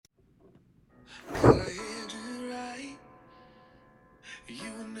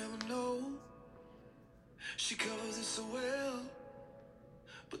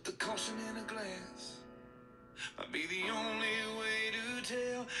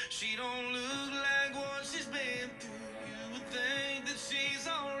She don't look like what she's been through. You would think that she's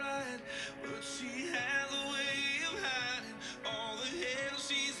alright, but she has a way of hiding all the hell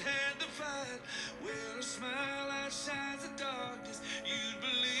she's had to fight. When her smile outshines the darkness, you'd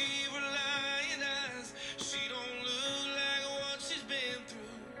believe her lying eyes. She don't look like what she's been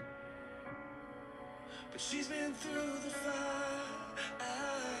through, but she's been through the fire.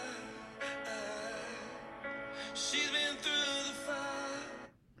 She's been through the fire.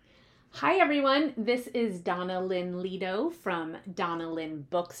 Hi everyone, this is Donna Lynn Lito from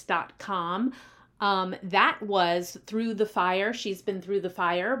DonnaLynnBooks.com. That was Through the Fire, She's Been Through the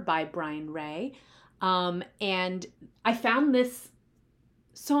Fire by Brian Ray. And I found this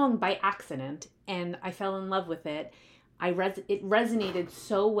song by accident and I fell in love with it. It resonated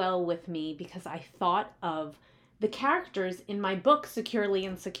so well with me because I thought of the characters in my book, Securely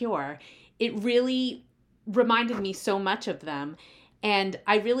Insecure. It really reminded me so much of them. And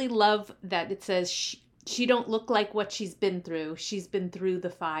I really love that it says she don't look like what she's been through. She's been through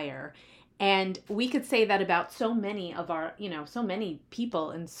the fire. And we could say that about so many of our, so many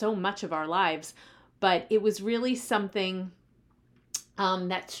people and so much of our lives. But it was really something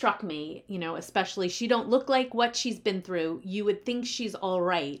that struck me, especially she don't look like what she's been through. You would think she's all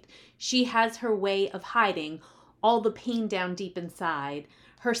right. She has her way of hiding all the pain down deep inside.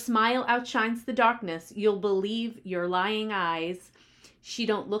 Her smile outshines the darkness. You'll believe your lying eyes. She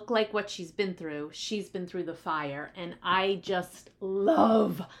don't look like what she's been through. She's been through the fire. And I just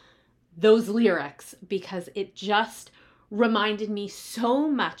love those lyrics because it just reminded me so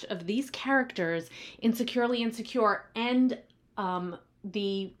much of these characters in Securely Insecure and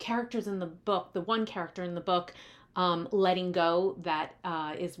the characters in the book, the one character in the book, Letting Go, that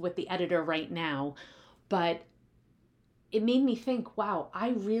is with the editor right now. But it made me think, wow, I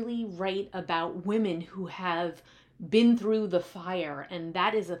really write about women who have been through the fire. And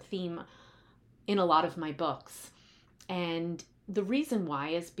that is a theme in a lot of my books. And the reason why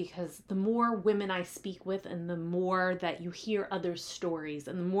is because the more women I speak with and the more that you hear other stories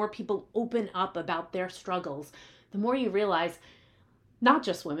and the more people open up about their struggles, the more you realize not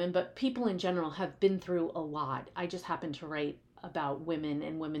just women, but people in general have been through a lot. I just happen to write about women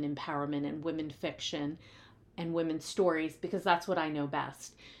and women empowerment and women fiction and women's stories because that's what I know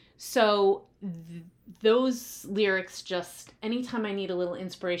best. So those lyrics, just anytime I need a little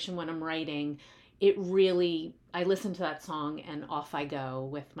inspiration when I'm writing, I listen to that song and off I go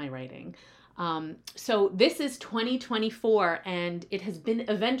with my writing. So this is 2024 and it has been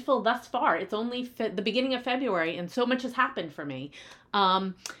eventful thus far. It's only the beginning of February and so much has happened for me.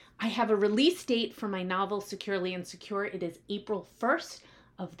 I have a release date for my novel Securely Insecure. It is April 1st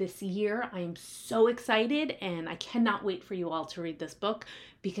of this year. I am so excited and I cannot wait for you all to read this book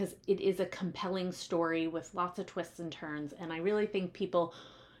because it is a compelling story with lots of twists and turns. And I really think people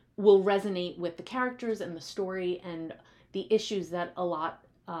will resonate with the characters and the story and the issues that a lot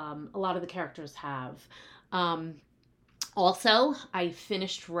of the characters have. Also, I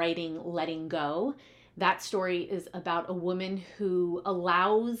finished writing Letting Go. That story is about a woman who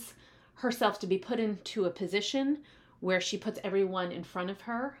allows herself to be put into a position where she puts everyone in front of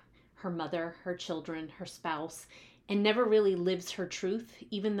her, her mother, her children, her spouse, and never really lives her truth,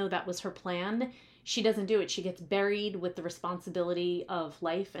 even though that was her plan. She doesn't do it. She gets buried with the responsibility of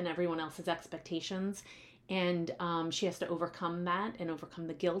life and everyone else's expectations. And she has to overcome that and overcome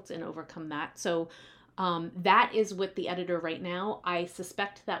the guilt and overcome that. So that is with the editor right now. I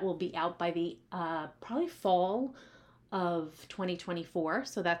suspect that will be out by the probably fall of 2024.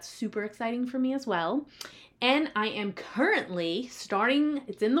 So that's super exciting for me as well. And I am currently starting,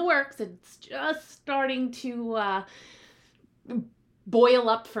 it's in the works, it's just starting to boil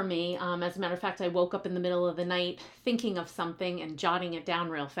up for me. As a matter of fact, I woke up in the middle of the night thinking of something and jotting it down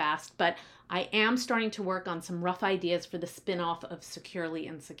real fast. But I am starting to work on some rough ideas for the spin-off of Securely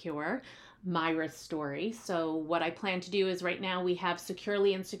Insecure, Myra's story. So what I plan to do is right now we have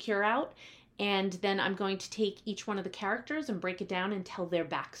Securely Insecure out. And then I'm going to take each one of the characters and break it down and tell their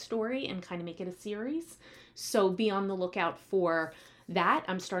backstory and kind of make it a series. So be on the lookout for that.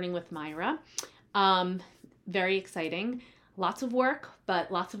 I'm starting with Myra. Very exciting. Lots of work,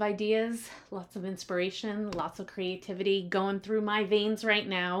 but lots of ideas, lots of inspiration, lots of creativity going through my veins right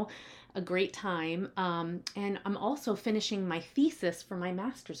now. A great time. And I'm also finishing my thesis for my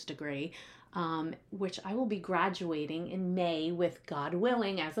master's degree, which I will be graduating in May with, God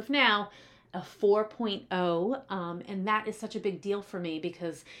willing, as of now, a 4.0. And that is such a big deal for me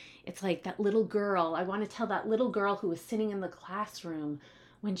because it's like that little girl. I want to tell that little girl who was sitting in the classroom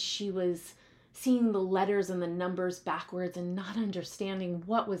when she was seeing the letters and the numbers backwards and not understanding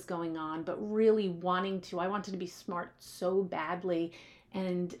what was going on, but really I wanted to be smart so badly.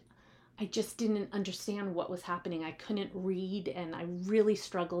 And I just didn't understand what was happening. I couldn't read, and I really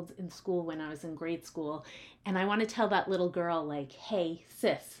struggled in school when I was in grade school. And I want to tell that little girl, like, hey,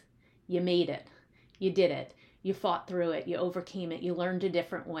 sis, you made it. You did it. You fought through it. You overcame it. You learned a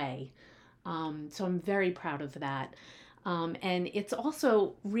different way. So I'm very proud of that. And it's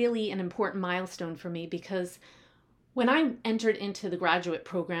also really an important milestone for me because when I entered into the graduate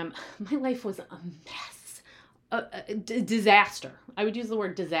program, my life was a mess, a disaster. I would use the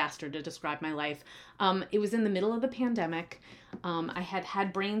word disaster to describe my life. It was in the middle of the pandemic. I had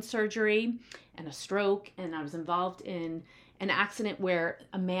had brain surgery and a stroke, and I was involved in an accident where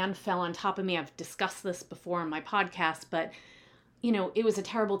a man fell on top of me. I've discussed this before on my podcast, but it was a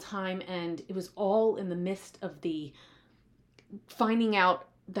terrible time, and it was all in the midst of the finding out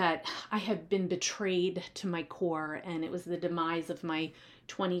that I had been betrayed to my core, and it was the demise of my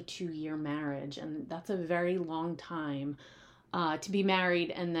 22-year marriage. And that's a very long time to be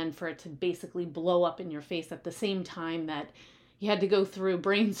married, and then for it to basically blow up in your face at the same time that you had to go through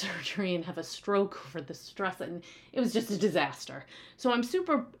brain surgery and have a stroke for the stress. And it was just a disaster. So I'm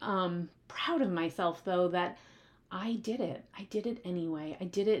super proud of myself, though, that I did it. I did it anyway. I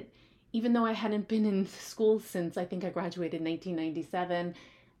did it even though I hadn't been in school since I think I graduated in 1997.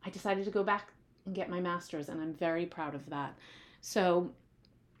 I decided to go back and get my master's, and I'm very proud of that. So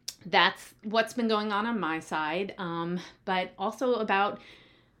that's what's been going on my side. But also about,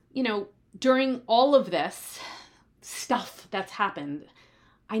 during all of this stuff that's happened,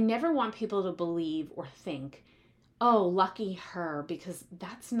 I never want people to believe or think, oh, lucky her, because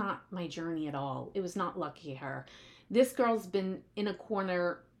that's not my journey at all. It was not lucky her. This girl's been in a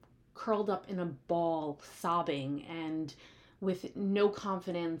corner, curled up in a ball, sobbing and with no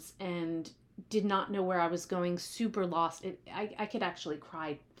confidence, and did not know where I was going, super lost. I could actually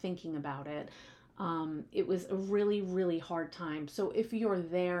cry thinking about it. It was a really, really hard time. So if you're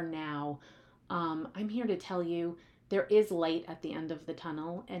there now, I'm here to tell you there is light at the end of the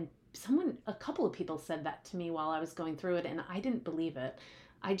tunnel. And a couple of people said that to me while I was going through it, and I didn't believe it.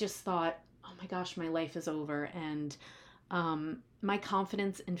 I just thought, oh my gosh, my life is over. And my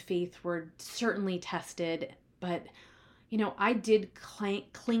confidence and faith were certainly tested, but I did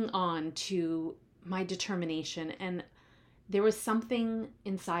cling on to my determination, and there was something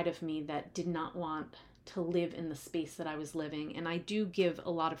inside of me that did not want to live in the space that I was living. And I do give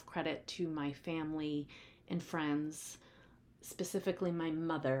a lot of credit to my family and friends, specifically my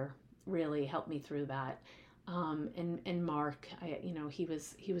mother really helped me through that. And Mark, he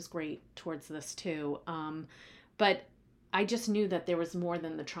was great towards this too. But I just knew that there was more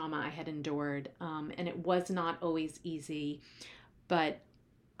than the trauma I had endured. And it was not always easy, but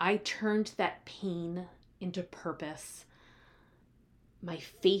I turned that pain into purpose, my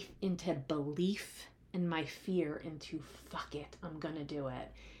faith into belief, and my fear into fuck it, I'm gonna do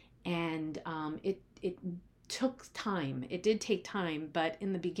it. And it took time. It did take time, but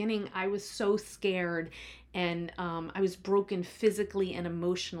in the beginning I was so scared, and I was broken physically and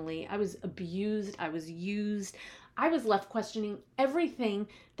emotionally. I was abused. I was used. I was left questioning everything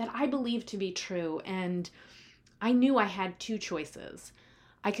that I believed to be true, and I knew I had two choices.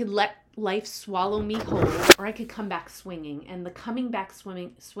 I could let life swallow me whole, or I could come back swinging. And the coming back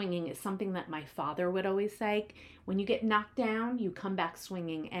swinging is something that my father would always say. When you get knocked down, you come back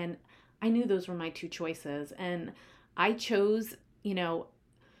swinging. And I knew those were my two choices. And I chose,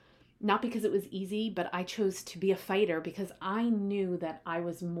 not because it was easy, but I chose to be a fighter because I knew that I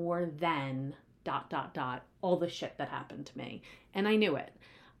was more than ... all the shit that happened to me. And I knew it.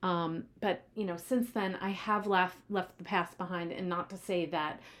 But, since then I have left the past behind, and not to say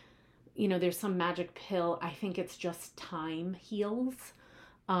that, there's some magic pill. I think it's just time heals.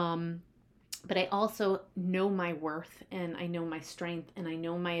 But I also know my worth, and I know my strength, and I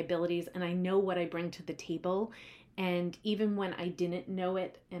know my abilities, and I know what I bring to the table. And even when I didn't know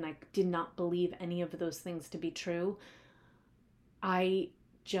it, and I did not believe any of those things to be true, I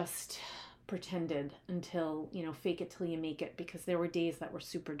just pretended until, fake it till you make it, because there were days that were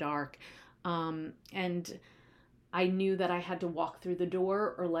super dark. And I knew that I had to walk through the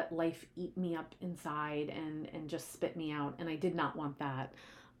door or let life eat me up inside and just spit me out. And I did not want that.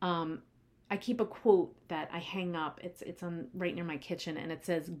 I keep a quote that I hang up. It's on right near my kitchen, and it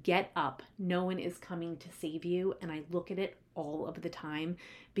says, "Get up. No one is coming to save you." And I look at it all of the time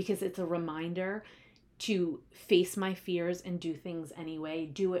because it's a reminder to face my fears and do things anyway.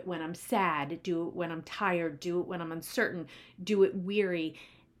 Do it when I'm sad, do it when I'm tired, do it when I'm uncertain, do it weary.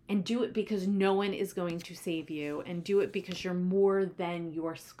 and do it because no one is going to save you, and do it because you're more than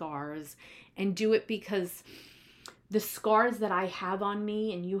your scars, and do it because the scars that I have on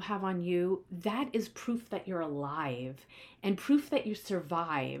me and you have on you, that is proof that you're alive, and proof that you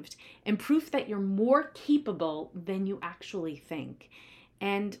survived, and proof that you're more capable than you actually think.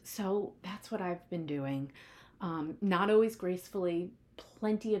 And so that's what I've been doing. Not always gracefully,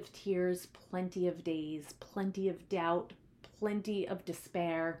 plenty of tears, plenty of days, plenty of doubt, plenty of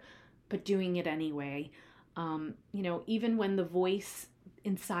despair, but doing it anyway. Even when the voice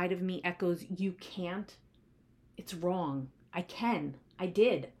inside of me echoes, you can't, it's wrong. I can, I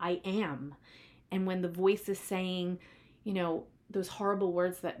did, I am. And when the voice is saying, those horrible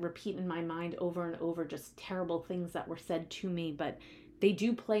words that repeat in my mind over and over, just terrible things that were said to me, but they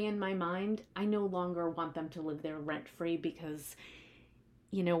do play in my mind, I no longer want them to live there rent free, because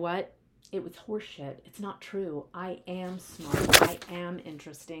you know what? It was horseshit. It's not true. I am smart. I am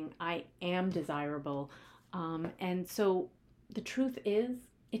interesting. I am desirable. And so the truth is,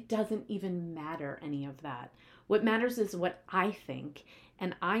 it doesn't even matter any of that. What matters is what I think.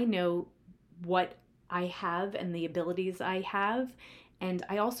 And I know what I have and the abilities I have. And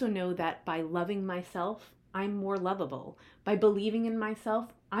I also know that by loving myself, I'm more lovable. By believing in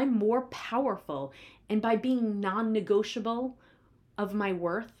myself, I'm more powerful. And by being non-negotiable of my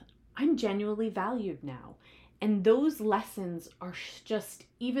worth, I'm genuinely valued now. And those lessons are just,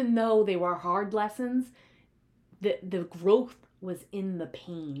 even though they were hard lessons, the growth was in the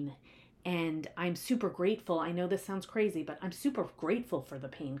pain. And I'm super grateful. I know this sounds crazy, but I'm super grateful for the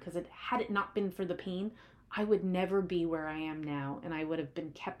pain, because had it not been for the pain, I would never be where I am now, and I would have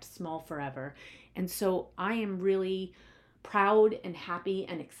been kept small forever. And so I am really proud and happy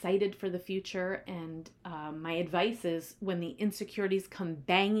and excited for the future. And my advice is, when the insecurities come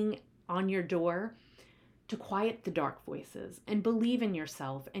banging on your door, to quiet the dark voices and believe in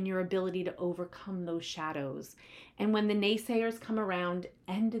yourself and your ability to overcome those shadows. And when the naysayers come around,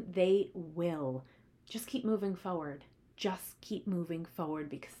 and they will, just keep moving forward. Just keep moving forward,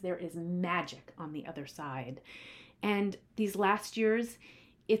 because there is magic on the other side. And these last years,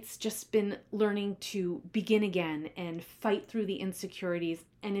 it's just been learning to begin again and fight through the insecurities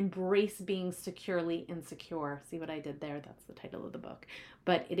and embrace being securely insecure. See what I did there? That's the title of the book.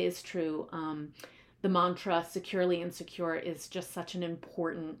 But it is true. The mantra, securely insecure, is just such an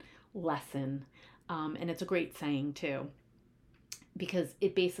important lesson. And it's a great saying too, because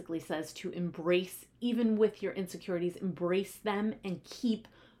it basically says to embrace, even with your insecurities, embrace them and keep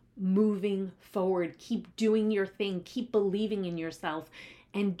moving forward. Keep doing your thing. Keep believing in yourself.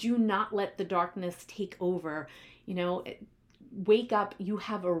 And do not let the darkness take over. Wake up. You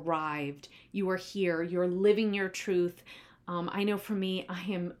have arrived. You are here. You're living your truth. I know for me, I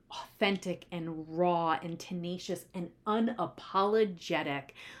am authentic and raw and tenacious and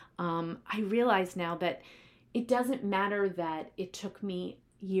unapologetic. I realize now that it doesn't matter that it took me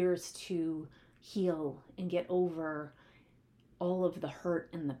years to heal and get over all of the hurt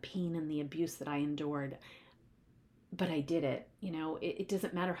and the pain and the abuse that I endured. But I did it. It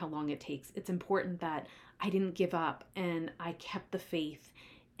doesn't matter how long it takes. It's important that I didn't give up, and I kept the faith.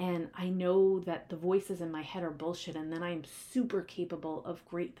 And I know that the voices in my head are bullshit, and then I'm super capable of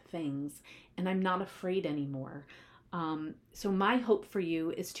great things, and I'm not afraid anymore. So my hope for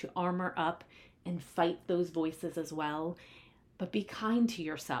you is to armor up and fight those voices as well, but be kind to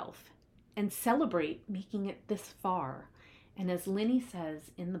yourself and celebrate making it this far. And as Linny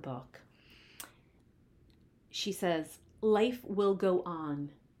says in the book, she says, life will go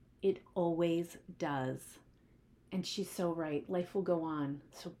on. It always does. And she's so right. Life will go on.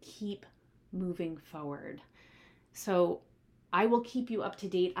 So keep moving forward. So I will keep you up to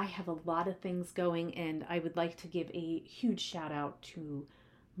date. I have a lot of things going, and I would like to give a huge shout out to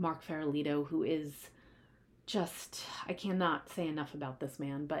Mark Farrellito, who is just, I cannot say enough about this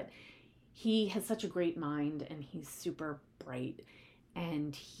man, but he has such a great mind, and he's super bright.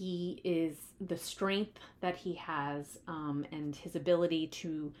 And he is the strength that he has, and his ability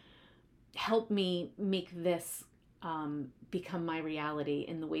to help me make this become my reality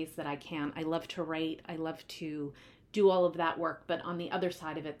in the ways that I can. I love to write. I love to do all of that work. But on the other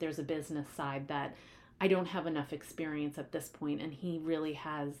side of it, there's a business side that I don't have enough experience at this point, and he really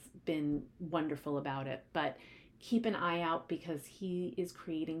has been wonderful about it. But keep an eye out, because he is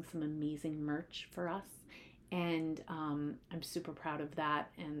creating some amazing merch for us. And I'm super proud of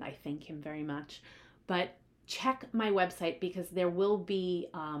that, and I thank him very much. But check my website, because there will be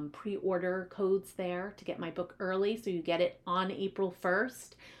pre-order codes there to get my book early, so you get it on April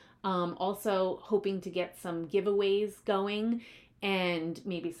 1st. Also hoping to get some giveaways going and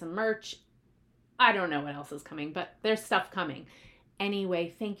maybe some merch. I don't know what else is coming, but there's stuff coming.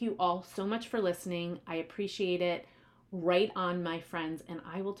 Anyway, thank you all so much for listening. I appreciate it. Right on, my friends, and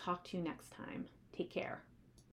I will talk to you next time. Take care.